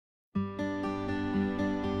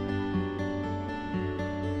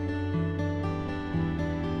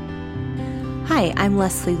Hi, I'm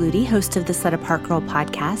Leslie Ludy, host of the Set Apart Girl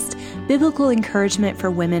podcast, biblical encouragement for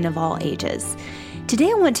women of all ages.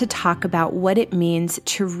 Today I want to talk about what it means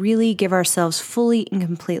to really give ourselves fully and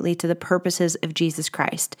completely to the purposes of Jesus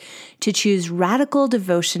Christ, to choose radical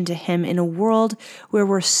devotion to Him in a world where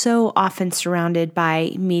we're so often surrounded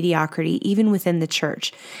by mediocrity, even within the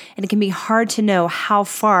church. And it can be hard to know how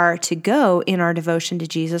far to go in our devotion to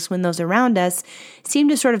Jesus when those around us seem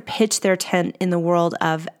to sort of pitch their tent in the world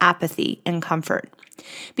of apathy and comfort.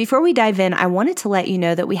 Before we dive in, I wanted to let you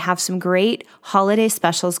know that we have some great holiday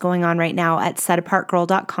specials going on right now at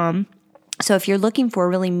setapartgirl.com. So if you're looking for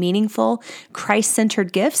really meaningful,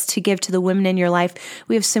 Christ-centered gifts to give to the women in your life,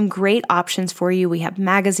 we have some great options for you. We have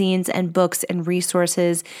magazines and books and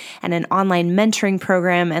resources and an online mentoring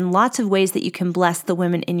program and lots of ways that you can bless the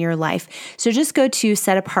women in your life. So just go to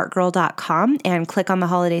setapartgirl.com and click on the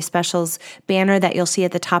holiday specials banner that you'll see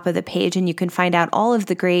at the top of the page, and you can find out all of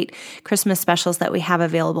the great Christmas specials that we have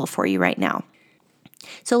available for you right now.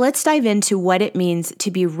 So let's dive into what it means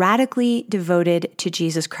to be radically devoted to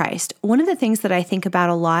Jesus Christ. One of the things that I think about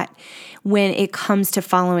a lot when it comes to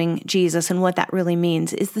following Jesus and what that really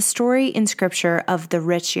means is the story in Scripture of the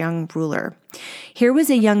rich young ruler. Here was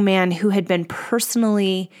a young man who had been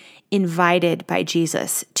personally invited by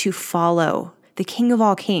Jesus to follow the King of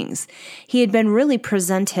all kings. He had been really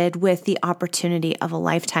presented with the opportunity of a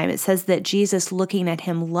lifetime. It says that Jesus, looking at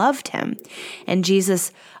him, loved him, and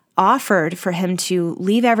Jesus offered for him to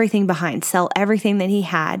leave everything behind, sell everything that he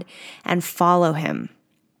had, and follow him.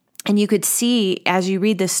 And you could see, as you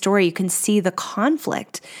read this story, you can see the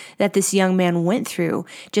conflict that this young man went through,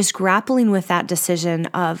 just grappling with that decision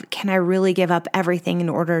of, can I really give up everything in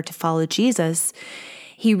order to follow Jesus?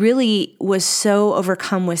 He really was so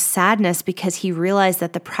overcome with sadness because he realized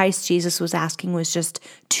that the price Jesus was asking was just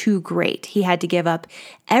too great. He had to give up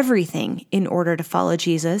everything in order to follow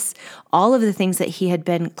Jesus, all of the things that he had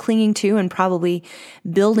been clinging to and probably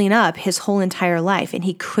building up his whole entire life, and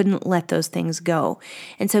he couldn't let those things go.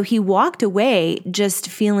 And so he walked away just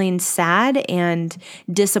feeling sad and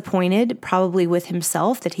disappointed, probably with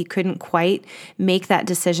himself, that he couldn't quite make that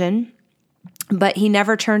decision. But he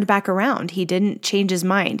never turned back around. He didn't change his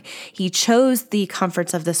mind. He chose the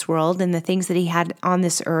comforts of this world and the things that he had on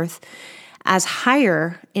this earth as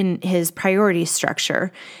higher in his priority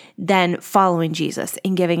structure than following Jesus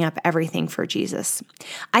and giving up everything for Jesus.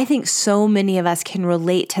 I think so many of us can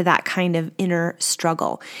relate to that kind of inner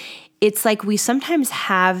struggle. It's like we sometimes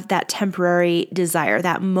have that temporary desire,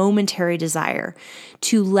 that momentary desire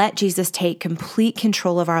to let Jesus take complete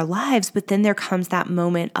control of our lives, but then there comes that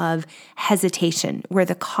moment of hesitation where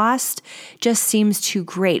the cost just seems too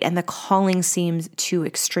great and the calling seems too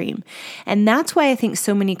extreme. And that's why I think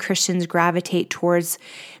so many Christians gravitate towards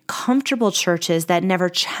comfortable churches that never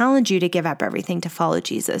challenge you to give up everything to follow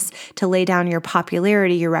Jesus, to lay down your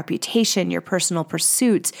popularity, your reputation, your personal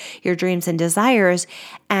pursuits, your dreams and desires,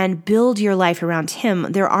 and build your life around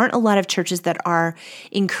Him. There aren't a lot of churches that are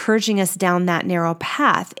encouraging us down that narrow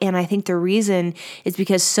path. And I think the reason is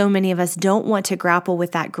because so many of us don't want to grapple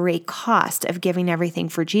with that great cost of giving everything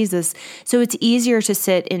for Jesus. So it's easier to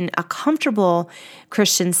sit in a comfortable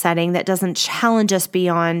Christian setting that doesn't challenge us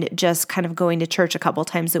beyond just kind of going to church a couple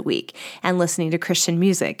times a week and listening to Christian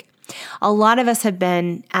music. A lot of us have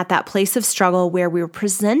been at that place of struggle where we were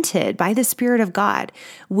presented by the Spirit of God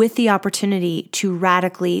with the opportunity to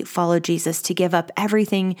radically follow Jesus, to give up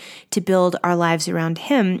everything to build our lives around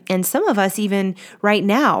Him. And some of us even right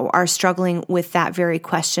now are struggling with that very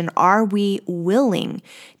question. Are we willing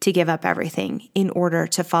to give up everything in order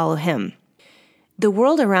to follow Him? The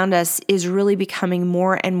world around us is really becoming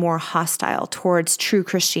more and more hostile towards true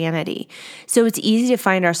Christianity. So it's easy to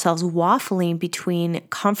find ourselves waffling between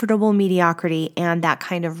comfortable mediocrity and that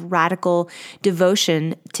kind of radical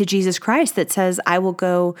devotion to Jesus Christ that says, I will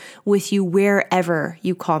go with you wherever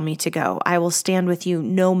you call me to go. I will stand with you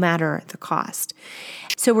no matter the cost.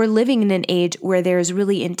 So we're living in an age where there's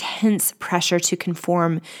really intense pressure to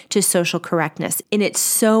conform to social correctness. And it's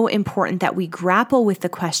so important that we grapple with the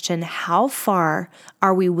question, how far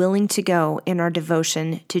are we willing to go in our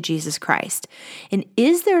devotion to Jesus Christ? And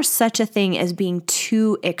is there such a thing as being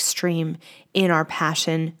too extreme in our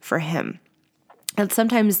passion for Him? And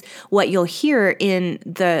sometimes what you'll hear in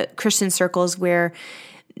the Christian circles where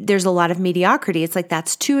there's a lot of mediocrity. It's like,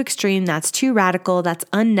 that's too extreme, that's too radical, that's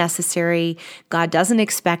unnecessary. God doesn't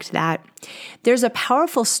expect that. There's a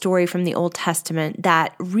powerful story from the Old Testament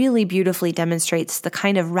that really beautifully demonstrates the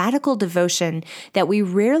kind of radical devotion that we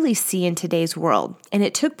rarely see in today's world. And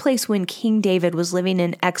it took place when King David was living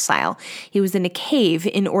in exile. He was in a cave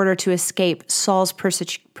in order to escape Saul's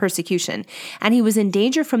persecution persecution. And he was in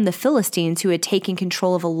danger from the Philistines, who had taken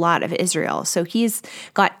control of a lot of Israel. So he's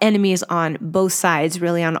got enemies on both sides,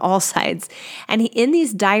 really on all sides. And in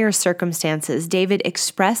these dire circumstances, David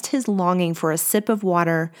expressed his longing for a sip of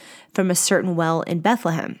water from a certain well in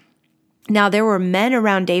Bethlehem. Now, there were men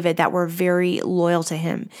around David that were very loyal to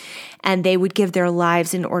him, and they would give their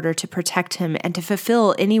lives in order to protect him and to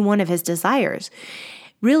fulfill any one of his desires.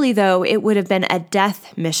 Really, though, it would have been a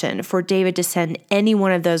death mission for David to send any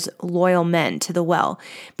one of those loyal men to the well,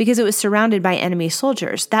 because it was surrounded by enemy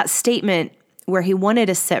soldiers. That statement where he wanted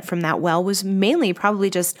a sip from that well was mainly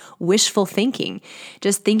probably just wishful thinking,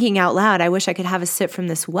 just thinking out loud, I wish I could have a sip from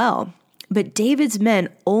this well. But David's men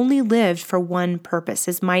only lived for one purpose,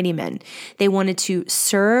 his mighty men. They wanted to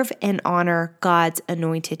serve and honor God's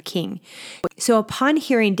anointed king. So upon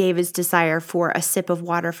hearing David's desire for a sip of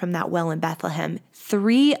water from that well in Bethlehem,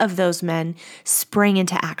 3 of those men sprang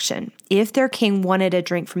into action. If their king wanted a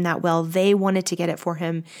drink from that well, they wanted to get it for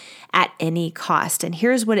him at any cost. And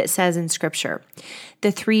here's what it says in Scripture.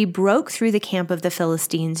 The 3 broke through the camp of the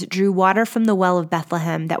Philistines, drew water from the well of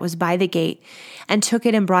Bethlehem that was by the gate, and took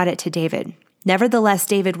it and brought it to David. Nevertheless,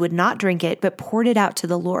 David would not drink it, but poured it out to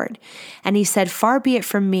the Lord. And he said, Far be it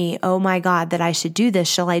from me, O my God, that I should do this.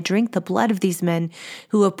 Shall I drink the blood of these men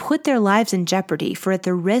who have put their lives in jeopardy? For at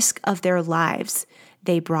the risk of their lives,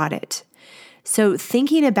 they brought it. So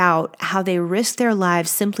thinking about how they risked their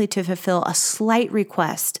lives simply to fulfill a slight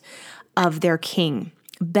request of their king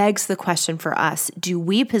begs the question for us, do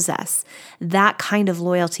we possess that kind of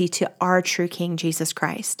loyalty to our true King, Jesus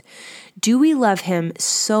Christ? Do we love him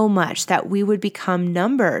so much that we would become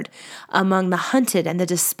numbered among the hunted and the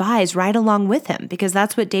despised right along with him? Because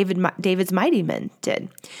that's what David's mighty men did.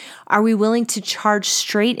 Are we willing to charge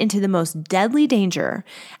straight into the most deadly danger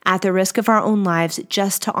at the risk of our own lives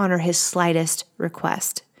just to honor his slightest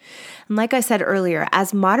request? And like I said earlier,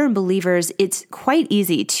 as modern believers, it's quite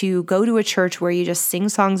easy to go to a church where you just sing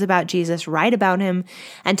songs about Jesus, write about him,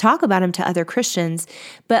 and talk about him to other Christians.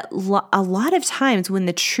 But a lot of times when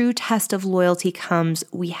the true test of loyalty comes,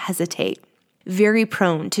 we hesitate. Very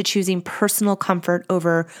prone to choosing personal comfort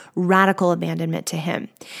over radical abandonment to him.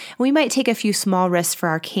 We might take a few small risks for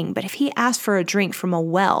our king, but if he asked for a drink from a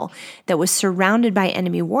well that was surrounded by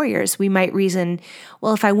enemy warriors, we might reason,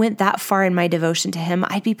 well, if I went that far in my devotion to him,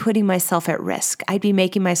 I'd be putting myself at risk. I'd be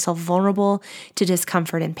making myself vulnerable to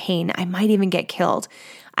discomfort and pain. I might even get killed.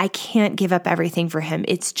 I can't give up everything for him.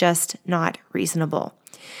 It's just not reasonable.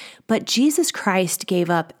 But Jesus Christ gave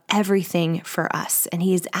up everything for us, and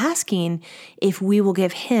he is asking if we will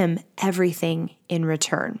give him everything in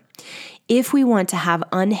return. If we want to have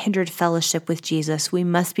unhindered fellowship with Jesus, we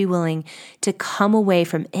must be willing to come away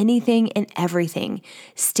from anything and everything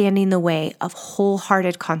standing in the way of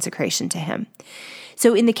wholehearted consecration to him.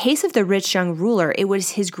 So in the case of the rich young ruler, it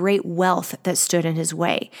was his great wealth that stood in his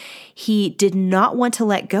way. He did not want to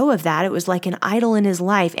let go of that. It was like an idol in his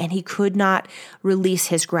life, and he could not release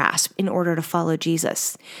his grasp in order to follow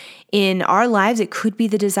Jesus. In our lives, it could be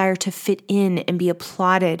the desire to fit in and be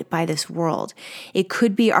applauded by this world. It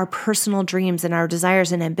could be our personal dreams and our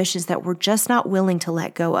desires and ambitions that we're just not willing to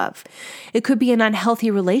let go of. It could be an unhealthy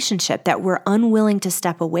relationship that we're unwilling to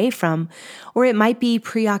step away from, or it might be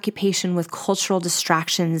preoccupation with cultural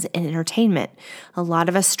distractions and entertainment. A lot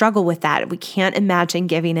of us struggle with that. We can't imagine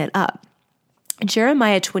giving it up.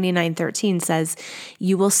 Jeremiah 29:13 says,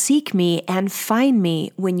 "You will seek me and find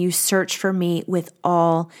me when you search for me with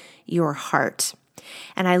all your heart."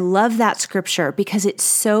 And I love that scripture because it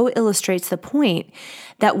so illustrates the point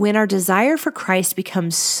that when our desire for Christ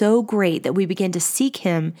becomes so great that we begin to seek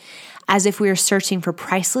him as if we are searching for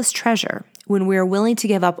priceless treasure, when we are willing to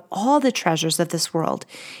give up all the treasures of this world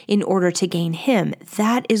in order to gain him,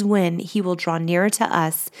 that is when he will draw nearer to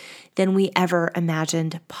us than we ever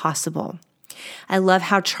imagined possible. I love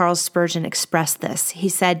how Charles Spurgeon expressed this. He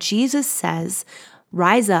said, Jesus says,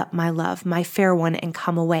 "Rise up, my love, my fair one, and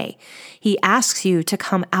come away." He asks you to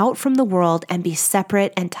come out from the world and be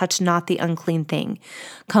separate and touch not the unclean thing.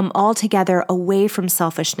 Come altogether away from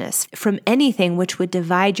selfishness, from anything which would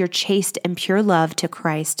divide your chaste and pure love to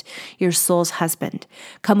Christ, your soul's husband.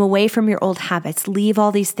 Come away from your old habits. Leave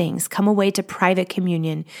all these things. Come away to private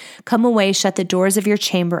communion. Come away, shut the doors of your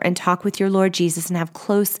chamber, and talk with your Lord Jesus and have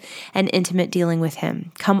close and intimate dealing with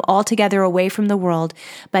him. Come altogether away from the world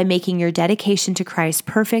by making your dedication to Christ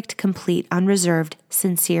perfect, complete, unreserved,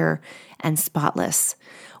 sincere, and spotless.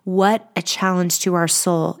 What a challenge to our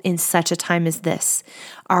soul in such a time as this.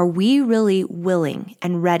 Are we really willing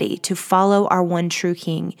and ready to follow our one true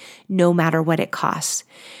King, no matter what it costs?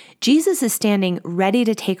 Jesus is standing ready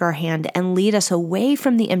to take our hand and lead us away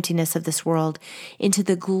from the emptiness of this world into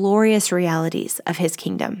the glorious realities of his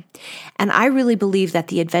kingdom. And I really believe that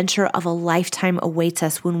the adventure of a lifetime awaits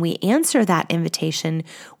us when we answer that invitation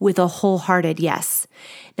with a wholehearted yes.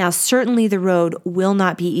 Now, certainly the road will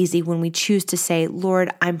not be easy when we choose to say,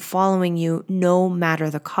 Lord, I'm following you no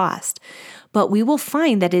matter the cost. But we will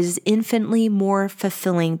find that it is infinitely more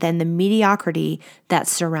fulfilling than the mediocrity that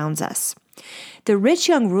surrounds us. The rich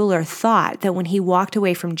young ruler thought that when he walked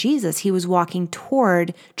away from Jesus, he was walking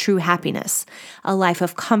toward true happiness, a life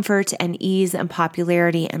of comfort and ease and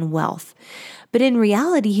popularity and wealth. But in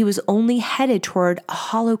reality, he was only headed toward a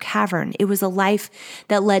hollow cavern. It was a life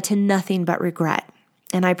that led to nothing but regret.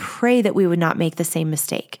 And I pray that we would not make the same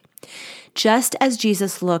mistake. Just as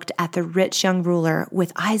Jesus looked at the rich young ruler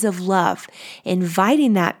with eyes of love,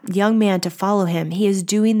 inviting that young man to follow him, he is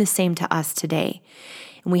doing the same to us today.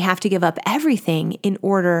 And we have to give up everything in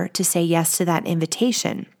order to say yes to that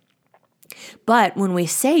invitation. But when we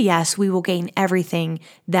say yes, we will gain everything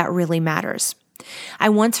that really matters. I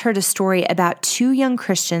once heard a story about two young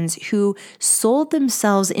Christians who sold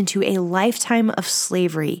themselves into a lifetime of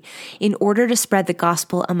slavery in order to spread the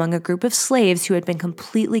gospel among a group of slaves who had been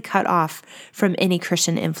completely cut off from any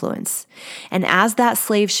Christian influence. And as that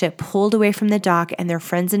slave ship pulled away from the dock and their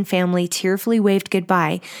friends and family tearfully waved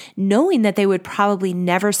goodbye, knowing that they would probably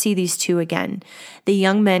never see these two again, the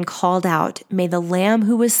young men called out, "May the Lamb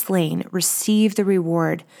who was slain receive the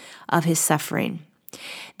reward of his suffering."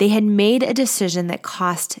 They had made a decision that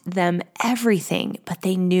cost them everything, but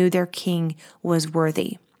they knew their king was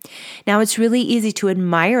worthy. Now, it's really easy to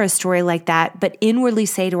admire a story like that, but inwardly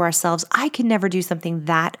say to ourselves, I could never do something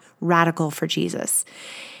that radical for Jesus.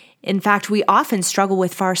 In fact, we often struggle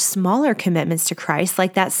with far smaller commitments to Christ,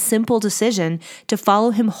 like that simple decision to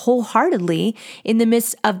follow him wholeheartedly in the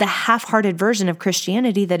midst of the half-hearted version of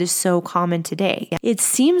Christianity that is so common today. It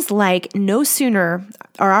seems like no sooner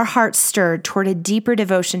are our hearts stirred toward a deeper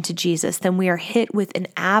devotion to Jesus than we are hit with an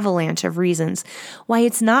avalanche of reasons why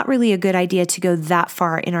it's not really a good idea to go that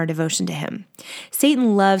far in our devotion to him.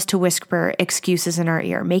 Satan loves to whisper excuses in our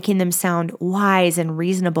ear, making them sound wise and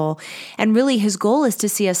reasonable, and really his goal is to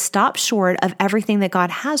see us stop short of everything that God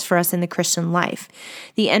has for us in the Christian life.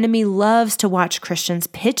 The enemy loves to watch Christians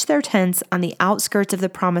pitch their tents on the outskirts of the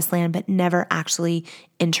promised land, but never actually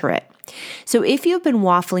enter it. So if you've been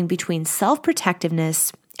waffling between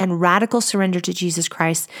self-protectiveness and radical surrender to Jesus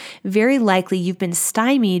Christ, very likely you've been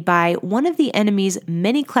stymied by one of the enemy's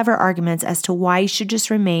many clever arguments as to why you should just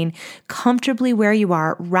remain comfortably where you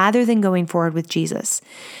are rather than going forward with Jesus.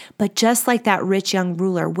 But just like that rich young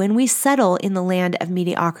ruler, when we settle in the land of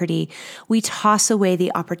mediocrity, we toss away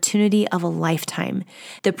the opportunity of a lifetime,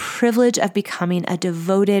 the privilege of becoming a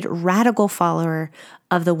devoted, radical follower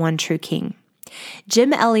of the one true King.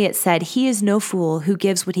 Jim Elliot said, "He is no fool who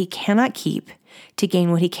gives what he cannot keep to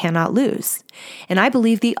gain what he cannot lose." And I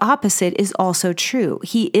believe the opposite is also true.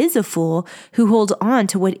 He is a fool who holds on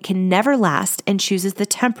to what can never last and chooses the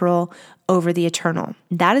temporal over the eternal.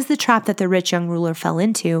 That is the trap that the rich young ruler fell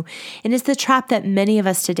into, and it's the trap that many of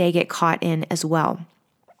us today get caught in as well.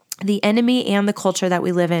 The enemy and the culture that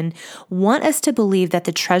we live in want us to believe that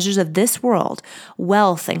the treasures of this world,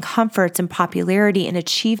 wealth and comforts and popularity and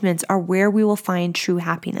achievements, are where we will find true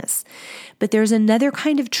happiness. But there's another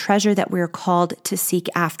kind of treasure that we're called to seek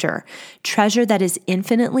after, treasure that is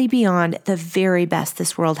infinitely beyond the very best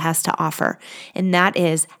this world has to offer, and that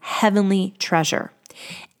is heavenly treasure.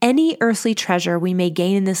 Any earthly treasure we may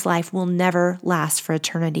gain in this life will never last for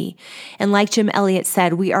eternity. And like Jim Elliot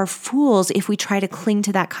said, we are fools if we try to cling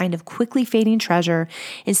to that kind of quickly fading treasure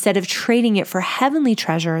instead of trading it for heavenly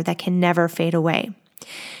treasure that can never fade away.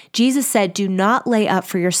 Jesus said, "Do not lay up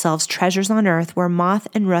for yourselves treasures on earth where moth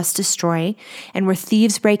and rust destroy and where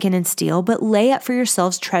thieves break in and steal, but lay up for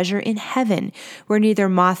yourselves treasure in heaven where neither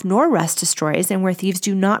moth nor rust destroys and where thieves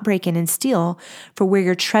do not break in and steal. For where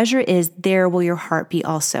your treasure is, there will your heart be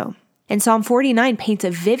also." And Psalm 49 paints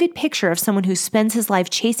a vivid picture of someone who spends his life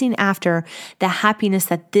chasing after the happiness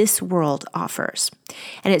that this world offers.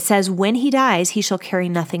 And it says, when he dies, he shall carry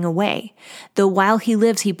nothing away. Though while he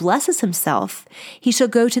lives, he blesses himself, he shall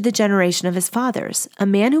go to the generation of his fathers. A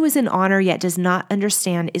man who is in honor yet does not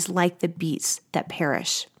understand is like the beasts that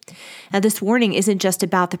perish. Now, this warning isn't just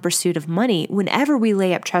about the pursuit of money. Whenever we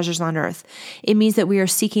lay up treasures on earth, it means that we are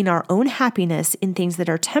seeking our own happiness in things that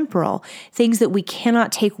are temporal, things that we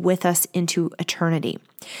cannot take with us into eternity.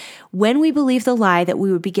 When we believe the lie that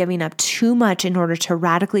we would be giving up too much in order to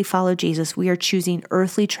radically follow Jesus, we are choosing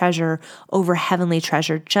earthly treasure over heavenly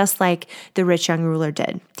treasure, just like the rich young ruler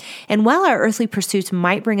did. And while our earthly pursuits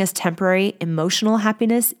might bring us temporary emotional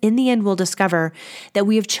happiness, in the end we'll discover that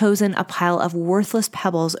we have chosen a pile of worthless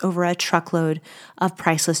pebbles over a truckload of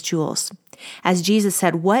priceless jewels. As Jesus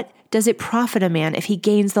said, "What does it profit a man if he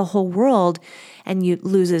gains the whole world and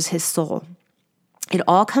loses his soul?" It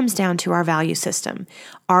all comes down to our value system.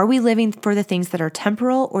 Are we living for the things that are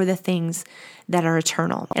temporal or the things that are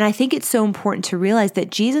eternal? And I think it's so important to realize that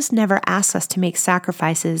Jesus never asked us to make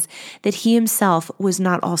sacrifices that he himself was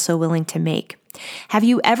not also willing to make. Have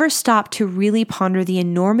you ever stopped to really ponder the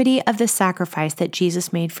enormity of the sacrifice that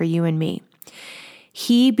Jesus made for you and me?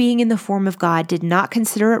 He, being in the form of God, did not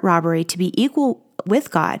consider it robbery to be equal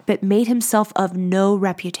with God, but made himself of no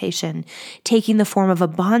reputation, taking the form of a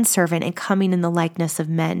bondservant and coming in the likeness of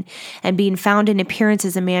men. And being found in appearance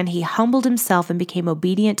as a man, he humbled himself and became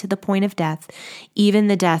obedient to the point of death, even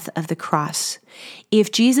the death of the cross.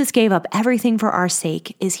 If Jesus gave up everything for our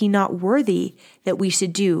sake, is he not worthy that we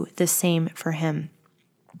should do the same for him?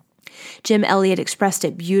 Jim Elliot expressed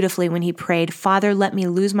it beautifully when he prayed, "Father, let me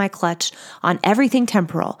lose my clutch on everything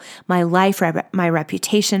temporal, my life, my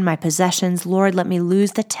reputation, my possessions. Lord, let me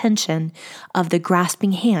lose the tension of the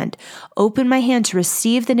grasping hand. Open my hand to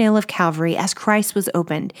receive the nail of Calvary as Christ was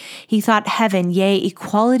opened. He thought heaven, yea,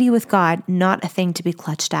 equality with God, not a thing to be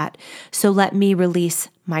clutched at. So let me release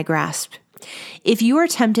my grasp." If you are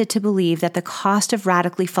tempted to believe that the cost of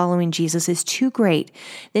radically following Jesus is too great,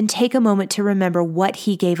 then take a moment to remember what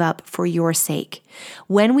he gave up for your sake.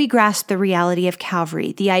 When we grasp the reality of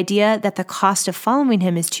Calvary, the idea that the cost of following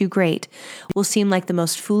him is too great will seem like the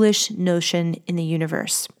most foolish notion in the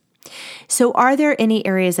universe. So are there any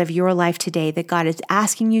areas of your life today that God is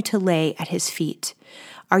asking you to lay at his feet?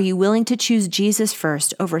 Are you willing to choose Jesus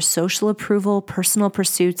first over social approval, personal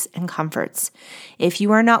pursuits, and comforts? If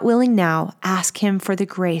you are not willing now, ask him for the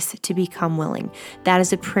grace to become willing. That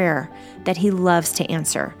is a prayer that he loves to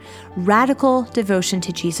answer. Radical devotion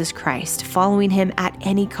to Jesus Christ, following him at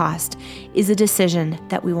any cost, is a decision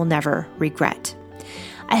that we will never regret.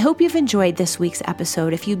 I hope you've enjoyed this week's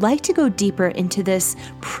episode. If you'd like to go deeper into this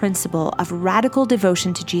principle of radical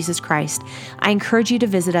devotion to Jesus Christ, I encourage you to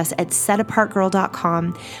visit us at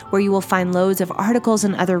setapartgirl.com, where you will find loads of articles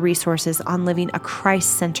and other resources on living a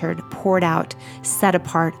Christ-centered, poured out,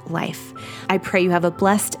 set-apart life. I pray you have a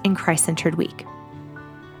blessed and Christ-centered week.